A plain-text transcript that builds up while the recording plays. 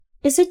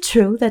Is it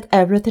true that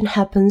everything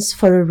happens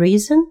for a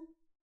reason?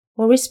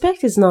 Well,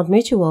 respect is not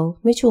mutual.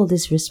 Mutual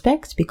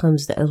disrespect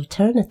becomes the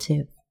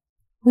alternative.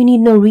 We need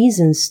no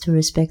reasons to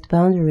respect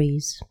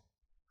boundaries.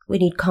 We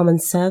need common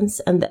sense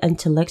and the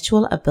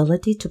intellectual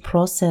ability to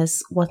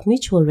process what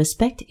mutual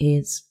respect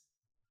is.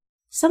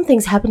 Some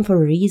things happen for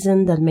a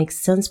reason that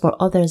makes sense for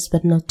others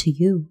but not to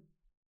you.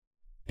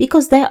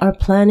 Because they are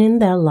planning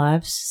their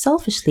lives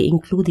selfishly,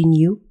 including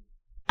you,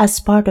 as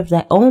part of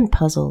their own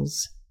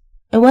puzzles.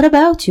 And what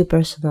about you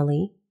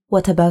personally?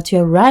 What about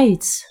your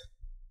rights?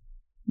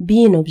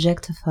 Being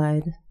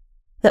objectified.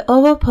 The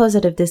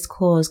over-positive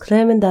discourse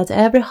claiming that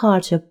every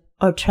hardship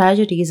or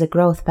tragedy is a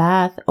growth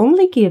path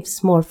only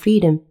gives more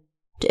freedom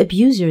to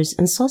abusers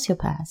and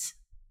sociopaths.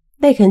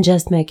 They can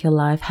just make your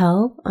life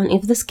hell, and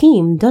if the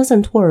scheme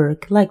doesn't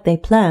work like they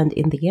planned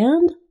in the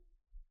end,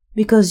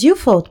 because you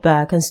fought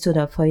back and stood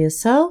up for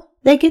yourself,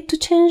 they get to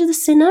change the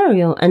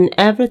scenario and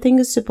everything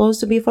is supposed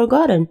to be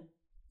forgotten.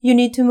 You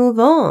need to move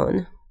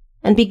on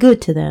and be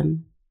good to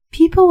them.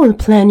 People will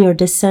plan your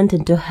descent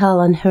into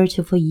hell and hurt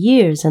you for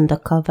years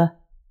undercover.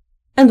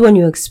 And when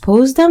you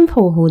expose them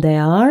for who they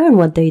are and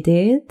what they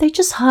did, they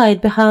just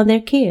hide behind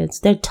their kids,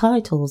 their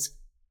titles,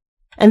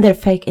 and their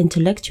fake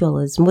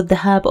intellectualism with the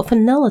help of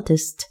an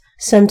elitist,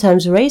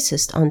 sometimes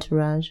racist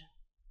entourage.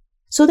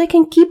 So they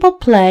can keep up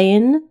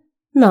playing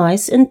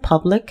nice in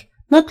public,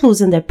 not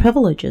losing their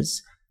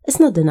privileges. It's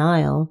not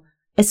denial,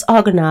 it's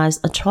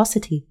organized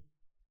atrocity.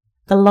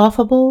 The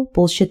laughable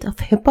bullshit of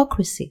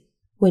hypocrisy.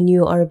 When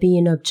you are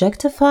being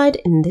objectified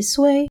in this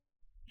way,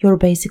 you're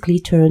basically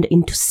turned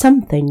into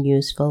something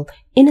useful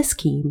in a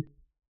scheme.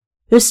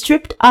 You're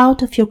stripped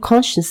out of your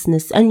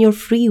consciousness and your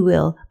free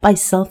will by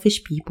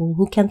selfish people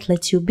who can't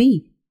let you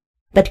be,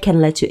 but can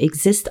let you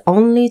exist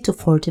only to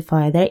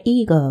fortify their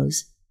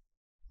egos.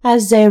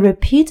 As they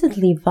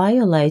repeatedly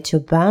violate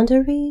your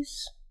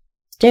boundaries,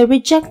 they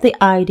reject the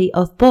idea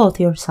of both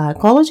your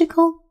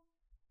psychological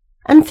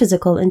and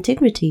physical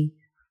integrity.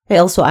 They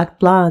also act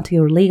blind to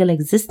your legal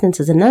existence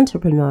as an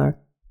entrepreneur,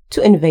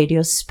 to invade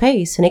your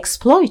space and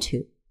exploit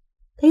you.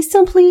 They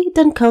simply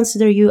don't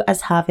consider you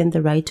as having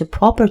the right to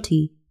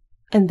property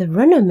and the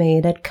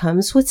renommee that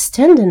comes with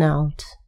standing out.